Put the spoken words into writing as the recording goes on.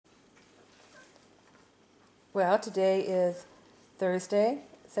Well, today is Thursday,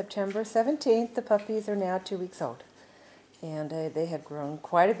 September 17th. The puppies are now 2 weeks old, and they have grown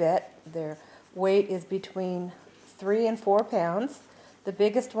quite a bit. Their weight is between 3 and 4 pounds. The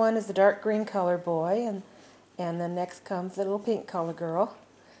biggest one is the dark green color boy, and then next comes the little pink color girl,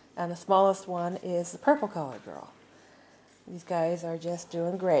 and the smallest one is the purple color girl. These guys are just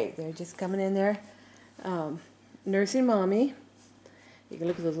doing great. They're just coming in there, nursing mommy. You can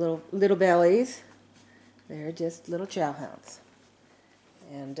look at those little bellies. They're just little chow hounds.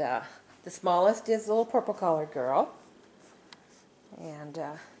 And the smallest is the little purple colored girl. And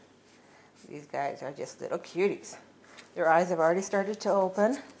these guys are just little cuties. Their eyes have already started to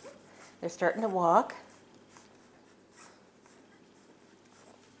open. They're starting to walk.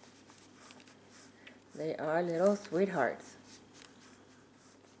 They are little sweethearts.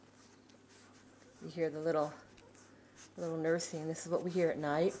 You hear the little nursing. This is what we hear at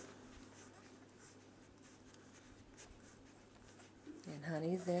night. And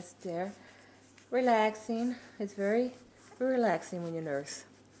honey's just there relaxing. It's very relaxing when you nurse.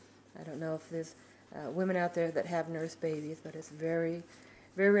 I don't know if there's women out there that have nurse babies, but it's very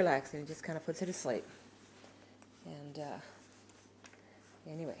relaxing. It just kind of puts her to sleep. And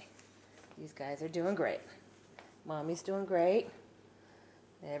anyway, these guys are doing great. Mommy's doing great.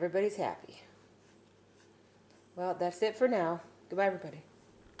 Everybody's happy. Well, that's it for now. Goodbye, everybody.